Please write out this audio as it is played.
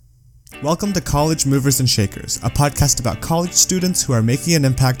Welcome to College Movers and Shakers, a podcast about college students who are making an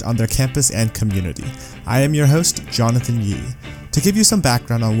impact on their campus and community. I am your host, Jonathan Yee. To give you some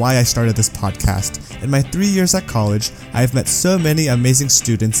background on why I started this podcast, in my 3 years at college, I have met so many amazing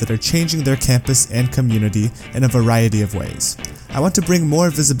students that are changing their campus and community in a variety of ways. I want to bring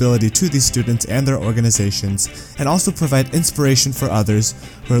more visibility to these students and their organizations, and also provide inspiration for others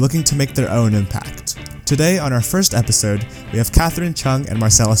who are looking to make their own impact. Today, on our first episode, we have Catherine Chung and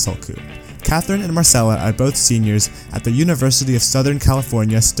Marcella Solku. Catherine and Marcella are both seniors at the University of Southern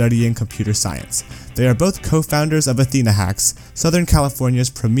California studying computer science. They are both co-founders of Athena Hacks, Southern California's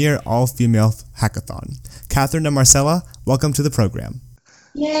premier all-female hackathon. Catherine and Marcella, welcome to the program.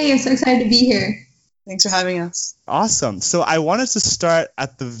 Yay, I'm so excited to be here. Thanks for having us. Awesome. So I wanted to start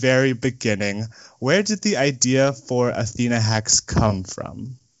at the very beginning. Where did the idea for Athena Hacks come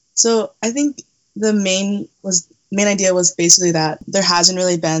from? So I think the main idea was basically that there hasn't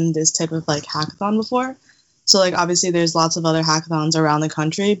really been this type of hackathon before. So obviously there's lots of other hackathons around the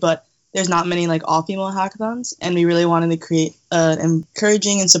country, but there's not many all-female hackathons, and we really wanted to create an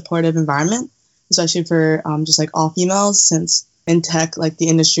encouraging and supportive environment, especially for just all females, since in tech, the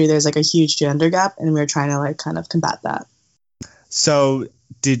industry, there's a huge gender gap, and we were trying to kind of combat that. So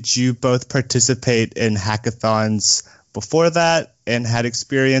did you both participate in hackathons before that and had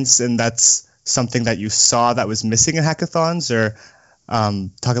experience, and that's something that you saw that was missing in hackathons, or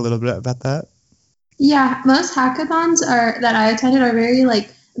talk a little bit about that? Yeah, most hackathons that I attended are very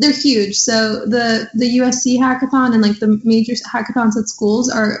they're huge. So the USC hackathon and the major hackathons at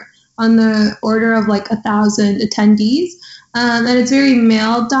schools are on the order of 1,000 attendees, and it's very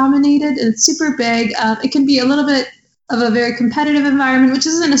male dominated and it's super big. It can be a little bit of a very competitive environment, which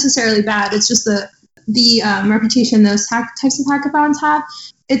isn't necessarily bad. It's just the reputation those types of hackathons have.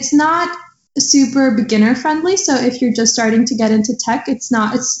 It's not super beginner friendly, so if you're just starting to get into tech, it's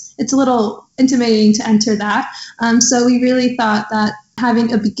a little intimidating to enter that. So we really thought that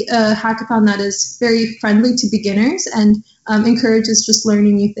having a hackathon that is very friendly to beginners and encourages just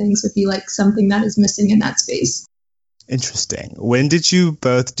learning new things would be something that is missing in that space. Interesting. When did you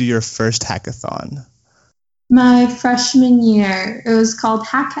both do your first hackathon? My freshman year. It was called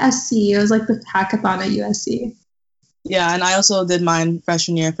Hack SC. It was the hackathon at USC. Yeah, and I also did mine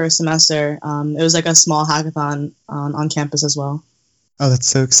freshman year, first semester. It was a small hackathon on campus as well. Oh, that's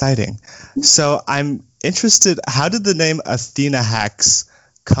so exciting. So I'm interested, how did the name Athena Hacks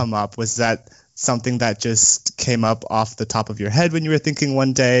come up? Was that something that just came up off the top of your head when you were thinking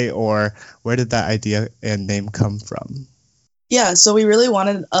one day, or where did that idea and name come from? Yeah, so we really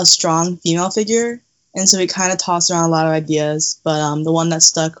wanted a strong female figure, and so we kind of tossed around a lot of ideas, but the one that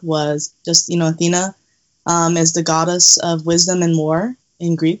stuck was just, Athena is the goddess of wisdom and war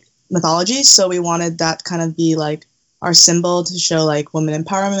in Greek mythology, so we wanted that kind of be our symbol to show women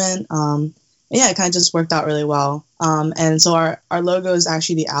empowerment. Yeah, it kind of just worked out really well. And so our logo is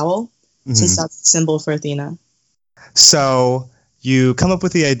actually the owl, since that's the symbol for Athena. So you come up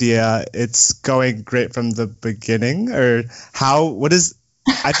with the idea. It's going great from the beginning, or I'm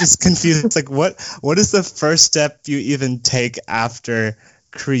just confused. What is the first step you even take after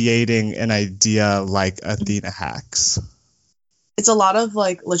creating an idea like Athena Hacks? It's a lot of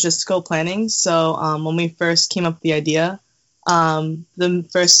logistical planning. So when we first came up with the idea, the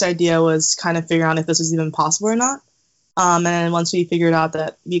first idea was kind of figuring out if this was even possible or not. And then once we figured out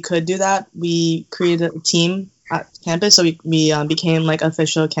that we could do that, we created a team at campus. So we became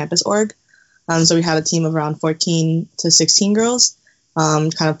official campus org. So we had a team of around 14 to 16 girls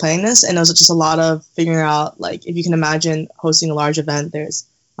kind of planning this. And it was just a lot of figuring out, if you can imagine hosting a large event, there's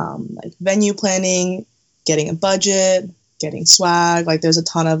venue planning, getting a budget, getting swag. There's a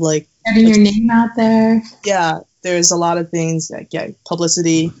ton of getting your name out there. Yeah, there's a lot of things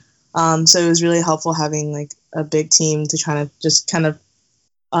publicity. So it was really helpful having a big team to try to just kind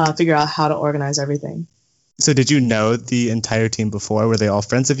of figure out how to organize everything. So did you know the entire team before? Were they all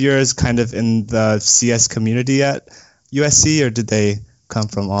friends of yours, kind of in the CS community at USC, or did they come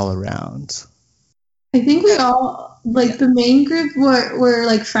from all around? I think we all, the main group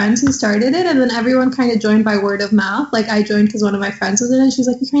were friends who started it, and then everyone kind of joined by word of mouth. I joined because one of my friends was in it. She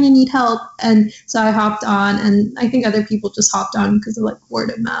was we kind of need help. And so I hopped on, and I think other people just hopped on because of word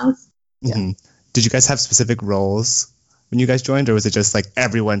of mouth. Yeah. Mm-hmm. Did you guys have specific roles when you guys joined, or was it just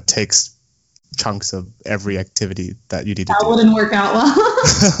everyone takes chunks of every activity that you need to do? That wouldn't work out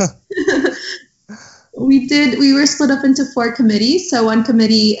well. We were split up into 4 committees. So one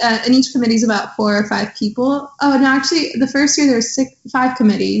committee, and each committee is about 4 or 5 people. Oh, no, actually, the first year there were 5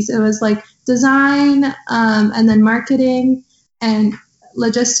 committees. It was design, and then marketing, and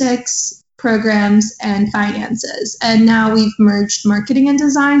logistics, programs, and finances. And now we've merged marketing and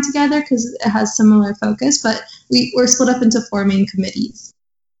design together because it has similar focus, but we're split up into 4 main committees.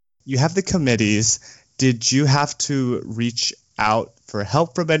 You have the committees. Did you have to reach out for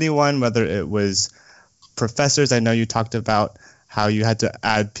help from anyone, whether it was professors? I know you talked about how you had to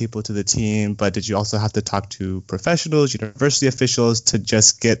add people to the team, but did you also have to talk to professionals, university officials to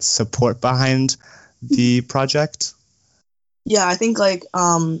just get support behind the project? Yeah, I think like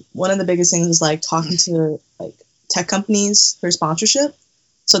one of the biggest things is like talking to like tech companies for sponsorship.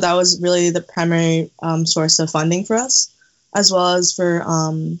 So that was really the primary source of funding for us, as well as for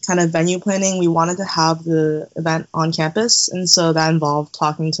kind of venue planning. We wanted to have the event on campus, and so that involved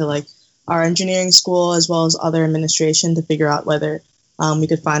talking to like our engineering school as well as other administration to figure out whether we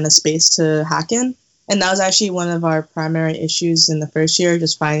could find a space to hack in. And that was actually one of our primary issues in the first year,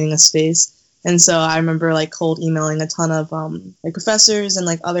 just finding a space. And so I remember like cold emailing a ton of like professors and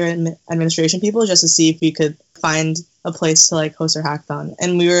like other administration people just to see if we could find a place to like host our hackathon.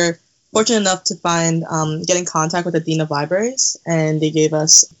 And we were fortunate enough to find get in contact with the dean of libraries, and they gave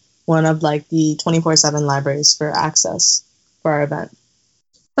us one of like the 24/7 libraries for access for our event.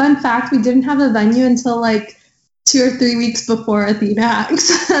 Fun fact, we didn't have a venue until like 2 or 3 weeks before Athena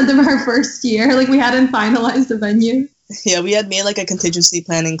Hacks of our first year. Like we hadn't finalized the venue. Yeah, we had made like a contingency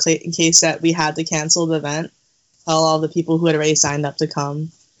plan in case that we had to cancel the event. Tell all the people who had already signed up to come.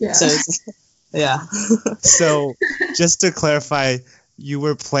 Yeah. So, yeah. So just to clarify, you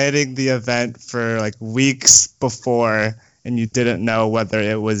were planning the event for like weeks before, and you didn't know whether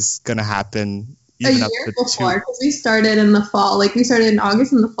it was going to happen even a year before, because we started in the fall. Like we started in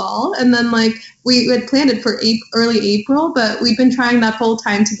August in the fall, and then like we had planned it for early April, but we'd been trying that whole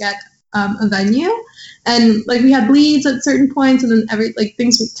time to get a venue. And like we had leads at certain points, and then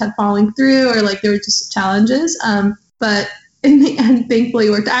things kept falling through, or like there were just challenges. But in the end, thankfully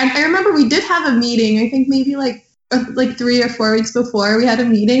it worked. I remember we did have a meeting. I think maybe like 3 or 4 weeks before, we had a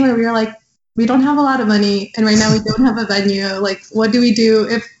meeting where we were like, we don't have a lot of money, and right now we don't have a venue. Like, what do we do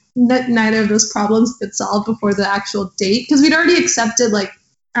if neither of those problems get solved before the actual date? Because we'd already accepted like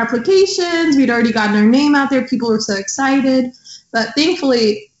applications, we'd already gotten our name out there. People were so excited, but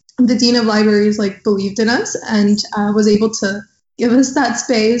thankfully, the dean of libraries like believed in us and was able to give us that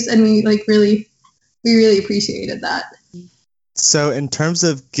space, and we really appreciated that. So in terms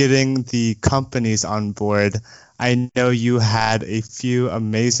of getting the companies on board, I know you had a few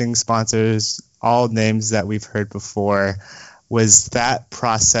amazing sponsors, all names that we've heard before. Was that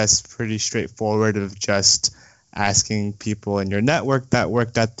process pretty straightforward of just asking people in your network that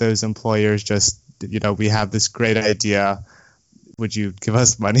worked at those employers, just, we have this great idea, would you give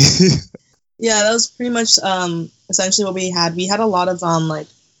us money? Yeah, that was pretty much essentially what we had. We had a lot of like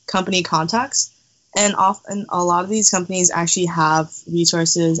company contacts, and often a lot of these companies actually have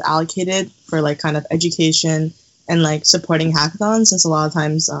resources allocated for like kind of education and like supporting hackathons, since a lot of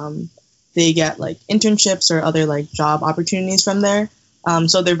times they get like internships or other like job opportunities from there.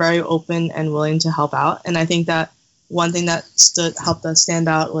 So they're very open and willing to help out. And I think that one thing that helped us stand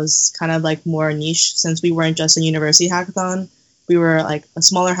out was kind of like more niche, since we weren't just a university hackathon. We were like a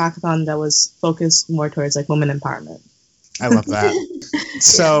smaller hackathon that was focused more towards like women empowerment. I love that.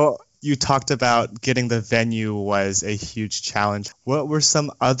 So you talked about getting the venue was a huge challenge. What were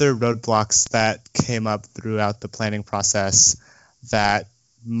some other roadblocks that came up throughout the planning process that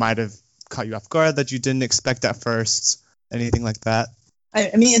might have caught you off guard, that you didn't expect at first? Anything like that?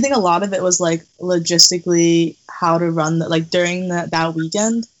 I mean, I think a lot of it was like logistically how to run during that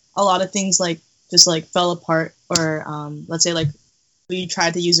weekend. A lot of things like just like fell apart, or let's say like we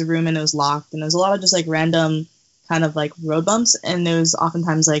tried to use a room and it was locked, and there was a lot of just like random kind of like road bumps, and there was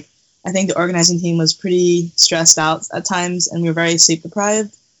oftentimes like I think the organizing team was pretty stressed out at times, and we were very sleep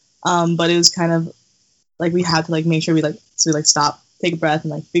deprived. But it was kind of like we had to like make sure we stop, take a breath,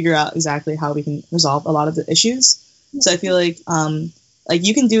 and like figure out exactly how we can resolve a lot of the issues. So I feel like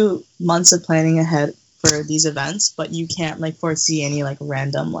you can do months of planning ahead for these events, but you can't like foresee any like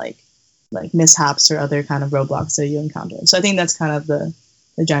random like mishaps or other kind of roadblocks that you encounter. So I think that's kind of the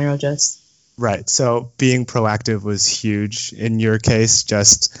general gist. Right. So being proactive was huge in your case,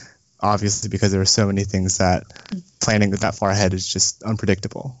 just obviously because there were so many things that planning that far ahead is just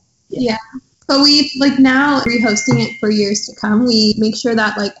unpredictable. Yeah. But we now rehosting it for years to come. We make sure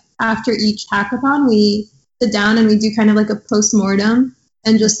that after each hackathon, we sit down and we do kind of like a post-mortem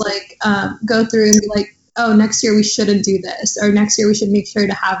and just go through and be like, oh, next year we shouldn't do this, or next year we should make sure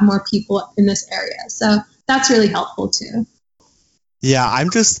to have more people in this area. So that's really helpful too. Yeah, I'm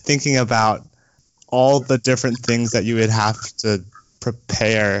just thinking about all the different things that you would have to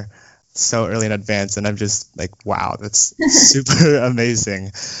prepare. so early in advance, and I'm just like, wow, that's super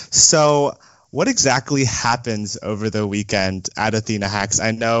amazing. So what exactly happens over the weekend at Athena Hacks?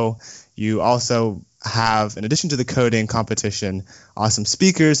 I know you also have, in addition to the coding competition, awesome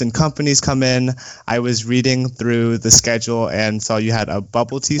speakers and companies come in. I was reading through the schedule and saw you had a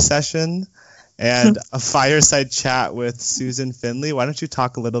bubble tea session and a fireside chat with Susan Finley. Why don't you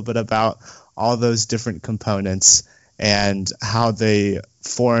talk a little bit about all those different components and how they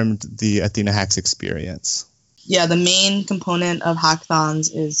formed the Athena Hacks experience? Yeah, the main component of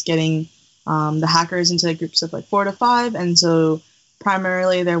hackathons is getting the hackers into groups of like 4 to 5. And so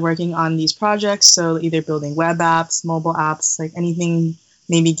primarily they're working on these projects. So either building web apps, mobile apps, like anything,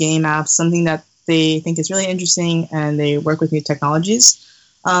 maybe game apps, something that they think is really interesting, and they work with new technologies.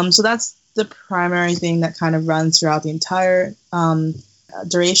 So that's the primary thing that kind of runs throughout the entire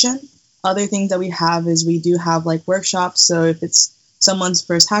duration. Other things that we have is we do have like workshops. So if it's someone's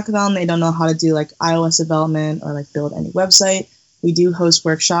first hackathon, they don't know how to do like iOS development or like build any website, we do host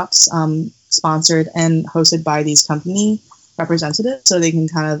workshops sponsored and hosted by these company representatives, so they can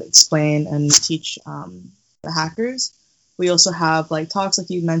kind of explain and teach the hackers. We also have like talks,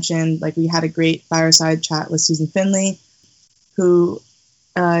 like you mentioned. Like we had a great fireside chat with Susan Finley, who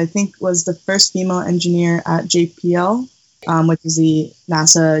I think was the first female engineer at JPL, which is the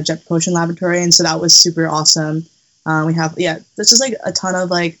NASA Jet Propulsion Laboratory, and so that was super awesome. We have, there's just like a ton of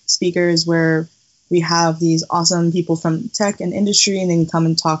like speakers where we have these awesome people from tech and industry, and they can come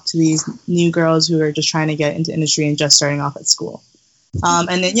and talk to these new girls who are just trying to get into industry and just starting off at school.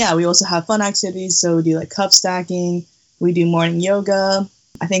 And then, we also have fun activities. So we do like cup stacking. We do morning yoga.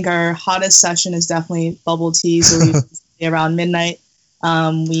 I think our hottest session is definitely bubble tea. So we stay around midnight.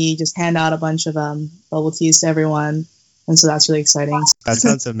 We just hand out a bunch of bubble teas to everyone. And so that's really exciting. That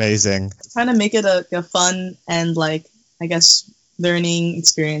sounds amazing. Trying to make it a fun and like, I guess, learning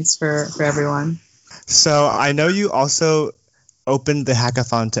experience for everyone. So I know you also opened the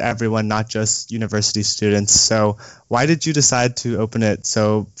hackathon to everyone, not just university students. So why did you decide to open it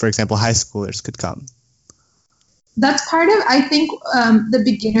so, for example, high schoolers could come? That's part of, I think, the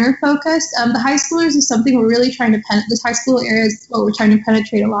beginner focus. The high schoolers is something we're really trying to this high school area is what we're trying to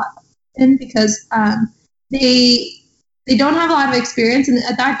penetrate a lot in, because they don't have a lot of experience, and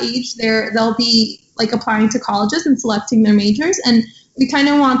at that age they'll be like applying to colleges and selecting their majors, and we kind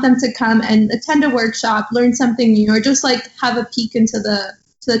of want them to come and attend a workshop, learn something new, or just like have a peek into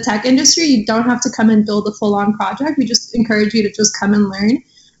the tech industry. You don't have to come and build a full-on project. We just encourage you to just come and learn.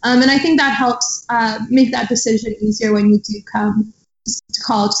 And I think that helps make that decision easier when you do come to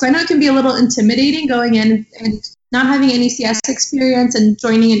college. So I know it can be a little intimidating going in and not having any CS experience and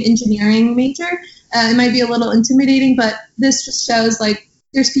joining an engineering major. It might be a little intimidating, but this just shows like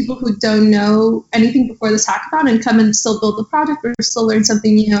there's people who don't know anything before this hackathon and come and still build the project or still learn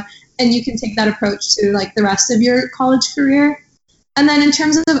something new. And you can take that approach to like the rest of your college career. And then in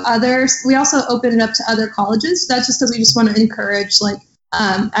terms of others, we also open it up to other colleges. That's just because we just want to encourage like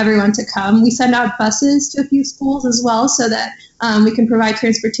everyone to come. We send out buses to a few schools as well, so that we can provide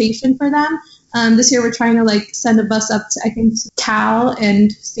transportation for them. This year we're trying to like send a bus up to, I think, to Cal and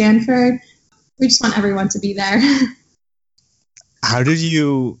Stanford. We just want everyone to be there. How did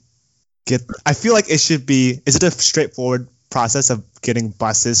you get, I feel like is it a straightforward process of getting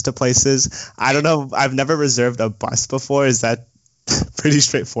buses to places? I don't know. I've never reserved a bus before. Is that pretty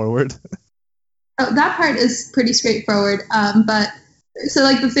straightforward? Oh, that part is pretty straightforward. But so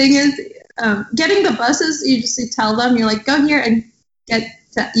like the thing is, getting the buses, you just tell them, you're like, go here and get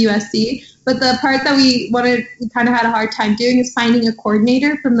to USC. But the part that we kind of had a hard time doing is finding a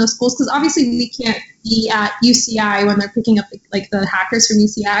coordinator from those schools, because obviously we can't be at UCI when they're picking up like the hackers from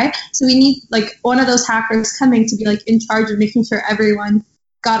UCI. So we need like one of those hackers coming to be like in charge of making sure everyone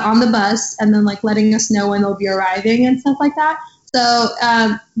got on the bus, and then like letting us know when they'll be arriving and stuff like that. So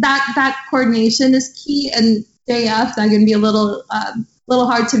that coordination is key, and day of that can be a little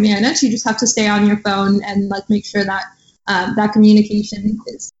hard to manage. You just have to stay on your phone and like make sure that that communication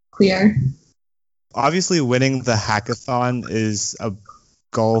is clear. Obviously, winning the hackathon is a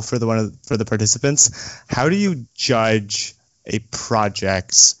goal for the participants. How do you judge a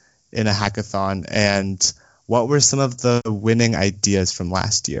project in a hackathon, and what were some of the winning ideas from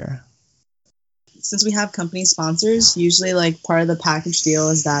last year? Since we have company sponsors, usually like part of the package deal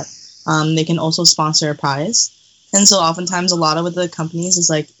is that they can also sponsor a prize. And so oftentimes a lot of the companies is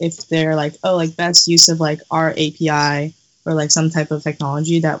like, if they're like, oh, like best use of like our API or like some type of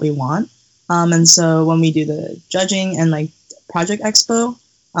technology that we want. And so when we do the judging and like Project Expo,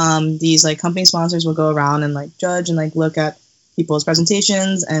 these like company sponsors will go around and like judge and like look at people's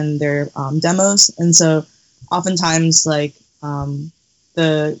presentations and their demos. And so oftentimes like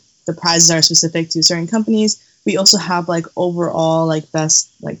the the prizes are specific to certain companies. We also have like overall like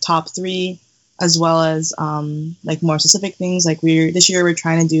best like top 3, as well as like more specific things. Like this year we're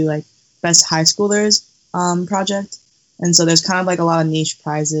trying to do like best high schoolers project, and so there's kind of like a lot of niche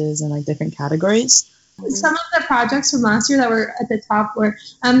prizes and like different categories. Some of the projects from last year that were at the top were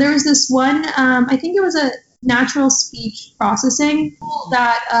there was this one, I think it was a natural speech processing tool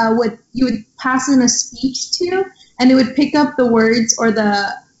that you would pass in a speech to, and it would pick up the words or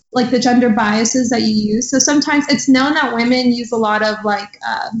the gender biases that you use. So sometimes it's known that women use a lot of like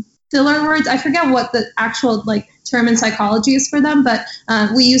filler words. I forget what the actual like term in psychology is for them, but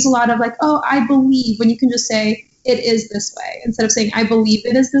we use a lot of like, oh, I believe, when you can just say it is this way instead of saying I believe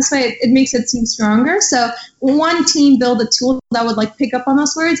it is this way. It makes it seem stronger. So one team built a tool that would like pick up on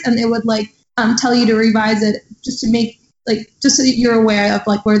those words, and it would like tell you to revise it just to make like just so that you're aware of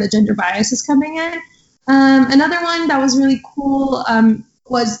like where the gender bias is coming in. Another one that was really cool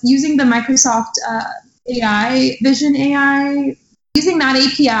was using the Microsoft AI, Vision AI. Using that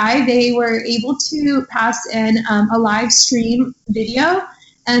API, they were able to pass in a live stream video,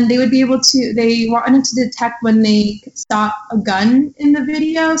 and they would be able to, they wanted to detect when they could stop a gun in the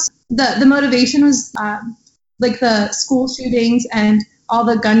video. So the motivation was like the school shootings and all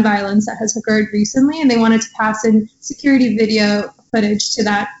the gun violence that has occurred recently, and they wanted to pass in security video footage to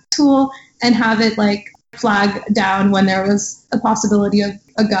that tool and have it like flag down when there was a possibility of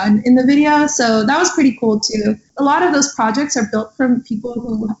a gun in the video. So that was pretty cool too. A lot of those projects are built from people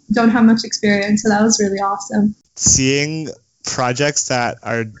who don't have much experience, so that was really awesome. Seeing projects that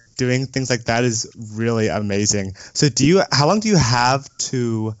are doing things like that is really amazing. So how long do you have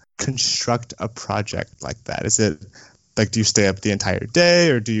to construct a project like that? Is it like, do you stay up the entire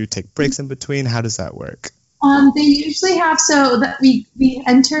day, or do you take breaks in between? How does that work? They usually have, so that we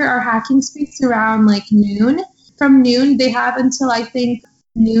enter our hacking space around like noon. From noon, they have until I think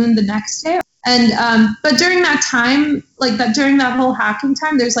noon the next day. And but during that time, like that during that whole hacking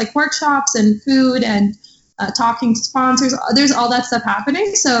time, there's like workshops and food and talking to sponsors. There's all that stuff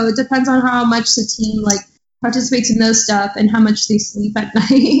happening. So it depends on how much the team like participates in those stuff and how much they sleep at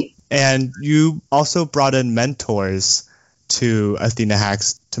night. And you also brought in mentors to Athena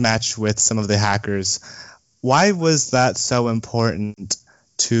Hacks to match with some of the hackers. Why was that so important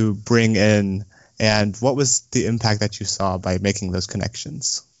to bring in, and what was the impact that you saw by making those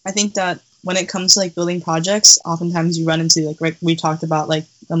connections? I think that when it comes to like building projects, oftentimes you run into like we talked about like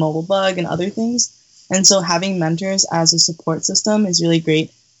the mobile bug and other things. And so having mentors as a support system is really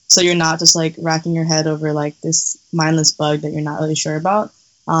great. So you're not just like racking your head over like this mindless bug that you're not really sure about.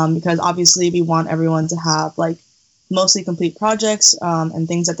 Because obviously we want everyone to have like mostly complete projects and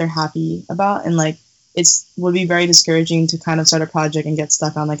things that they're happy about. And like would be very discouraging to kind of start a project and get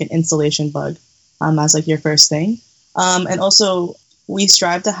stuck on like an installation bug as like your first thing. And also we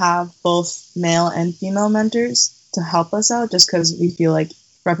strive to have both male and female mentors to help us out, just because we feel like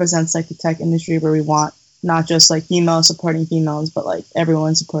represents like the tech industry where we want not just like females supporting females, but like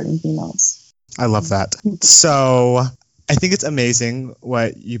everyone supporting females. I love that. So I think it's amazing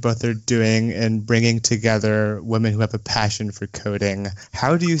what you both are doing in bringing together women who have a passion for coding.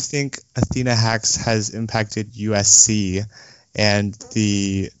 How do you think Athena Hacks has impacted USC and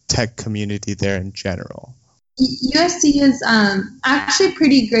the tech community there in general? USC is actually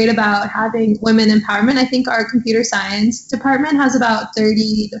pretty great about having women empowerment. I think our computer science department has about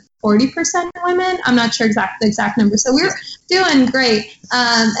 30 to 40% women. I'm not sure the exact number. So we're doing great.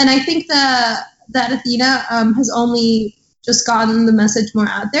 And I think that Athena has only just gotten the message more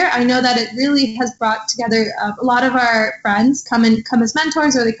out there. I know that it really has brought together a lot of our friends come as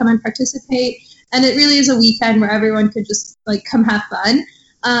mentors, or they come and participate. And it really is a weekend where everyone could just like come have fun.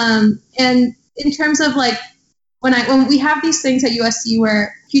 And in terms of like, when we have these things at USC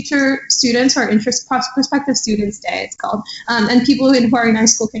where future students or prospective students day, it's called, and people who are in high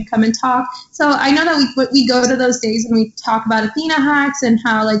school can come and talk. So I know that we go to those days and we talk about Athena Hacks and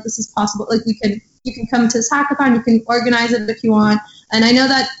how like this is possible. Like you can come to this hackathon, you can organize it if you want. And I know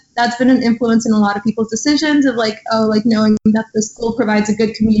that that's been an influence in a lot of people's decisions of like, knowing that the school provides a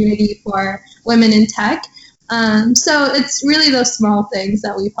good community for women in tech. So it's really those small things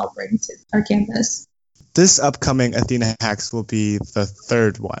that we've helped bring to our campus. This upcoming Athena Hacks will be the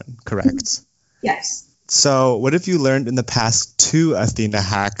third one, correct? Yes. So what have you learned in the past 2 Athena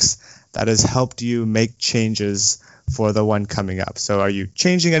Hacks that has helped you make changes for the one coming up? So are you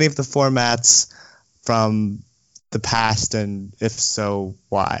changing any of the formats from the past, and if so,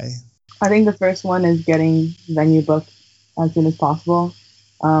 why? I think the first one is getting venue booked as soon as possible.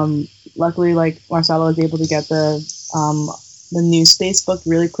 Luckily, like Marcelo was able to get the new space booked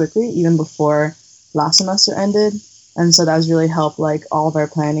really quickly, even before last semester ended. And so that's really helped like all of our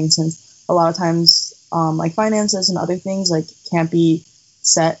planning, since a lot of times like finances and other things like can't be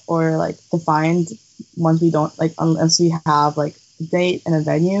set or like defined once we don't like unless we have like a date and a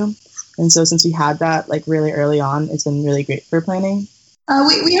venue. And so since we had that like really early on, it's been really great for planning.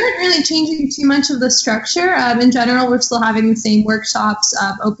 We aren't really changing too much of the structure. In general, we're still having the same workshops,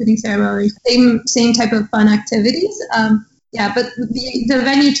 opening ceremony, same type of fun activities. But the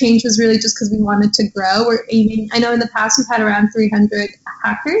venue change was really just because we wanted to grow. We're aiming, I know in the past we've had around 300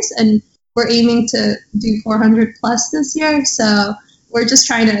 hackers, and we're aiming to do 400 plus this year. So we're just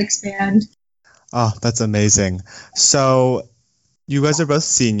trying to expand. Oh, that's amazing. So you guys are both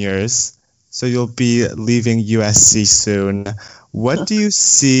seniors, so you'll be leaving USC soon. What do you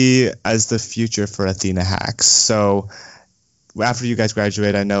see as the future for Athena Hacks? So after you guys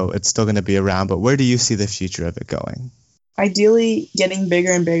graduate, I know it's still going to be around, but where do you see the future of it going? Ideally getting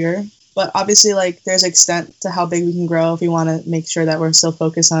bigger and bigger, but obviously like there's extent to how big we can grow if we want to make sure that we're still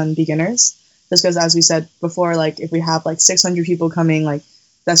focused on beginners. Just because, as we said before, like if we have like 600 people coming, like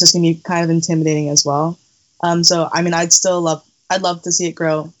that's just going to be kind of intimidating as well. So I mean, I'd love to see it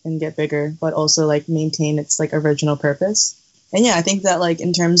grow and get bigger, but also like maintain its like original purpose. And yeah, I think that like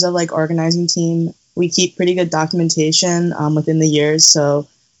in terms of like organizing team, we keep pretty good documentation within the years. So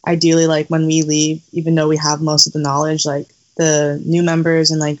ideally, like when we leave, even though we have most of the knowledge, like the new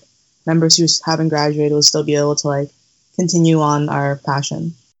members and like members who haven't graduated will still be able to like continue on our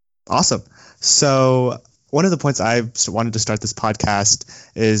passion. Awesome. So one of the points I wanted to start this podcast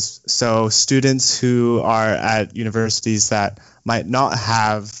is so students who are at universities that might not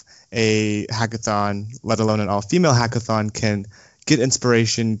have a hackathon, let alone an all-female hackathon, can get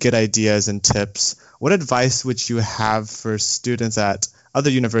inspiration, get ideas and tips. What advice would you have for students at other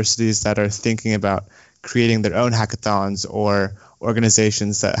universities that are thinking about creating their own hackathons or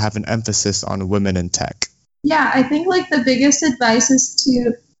organizations that have an emphasis on women in tech? Yeah, I think like the biggest advice is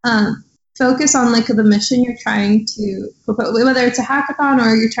to focus on like the mission you're trying to, whether it's a hackathon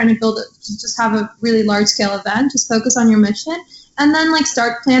or you're trying to just have a really large scale event. Just focus on your mission, and then like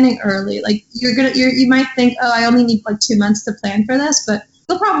start planning early. Like you might think, oh, I only need like 2 months to plan for this, but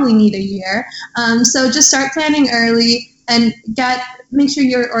you'll probably need a year. So just start planning early and make sure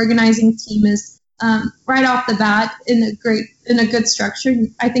your organizing team is right off the bat in a good structure.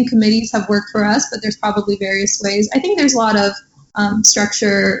 I think committees have worked for us, but there's probably various ways. I think there's a lot of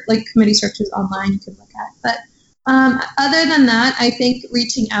structure, like committee structures online you can look at. But other than that, I think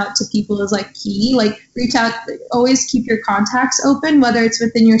reaching out to people is like key. Like reach out, always keep your contacts open, whether it's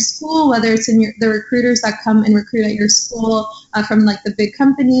within your school, whether it's in the recruiters that come and recruit at your school from like the big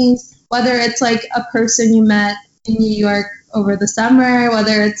companies, whether it's like a person you met in New York over the summer,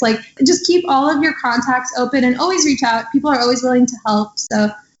 whether it's like, just keep all of your contacts open and always reach out. People are always willing to help, so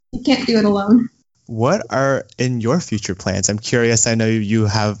you can't do it alone. What are in your future plans? I'm curious. I know you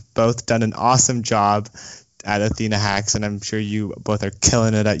have both done an awesome job at Athena Hacks, and I'm sure you both are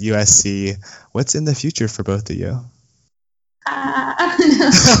killing it at USC. What's in the future for both of you? I don't know.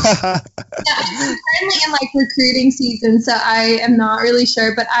 I'm currently in like recruiting season, so I am not really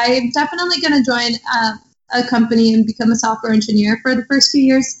sure, but I'm definitely going to join a company and become a software engineer for the first few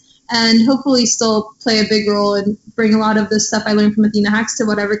years, and hopefully still play a big role and bring a lot of the stuff I learned from Athena Hacks to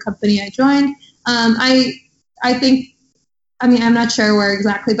whatever company I join. I think, I mean, I'm not sure where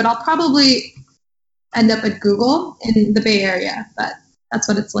exactly, but I'll probably end up at Google in the Bay Area, but that's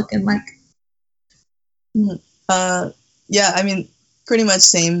what it's looking like. Yeah, I mean, pretty much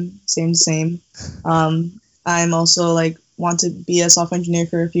same. I'm also like want to be a software engineer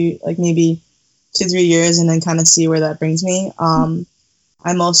for a few, like maybe 2-3 years, and then kind of see where that brings me.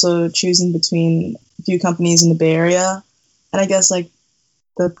 I'm also choosing between a few companies in the Bay Area, and I guess like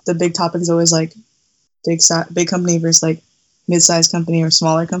the big topic is always like big company versus like mid-sized company or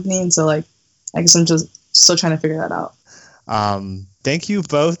smaller company, and so like I guess I'm just still trying to figure that out. Thank you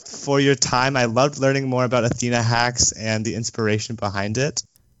both for your time. I loved learning more about Athena Hacks and the inspiration behind it.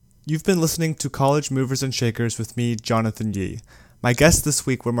 You've been listening to College Movers and Shakers with me, Jonathan Yee. My guests this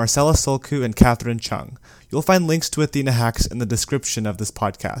week were Marcella Solku and Catherine Chung. You'll find links to Athena Hacks in the description of this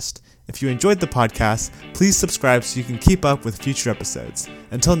podcast. If you enjoyed the podcast, please subscribe so you can keep up with future episodes.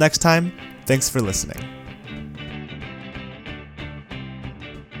 Until next time, thanks for listening.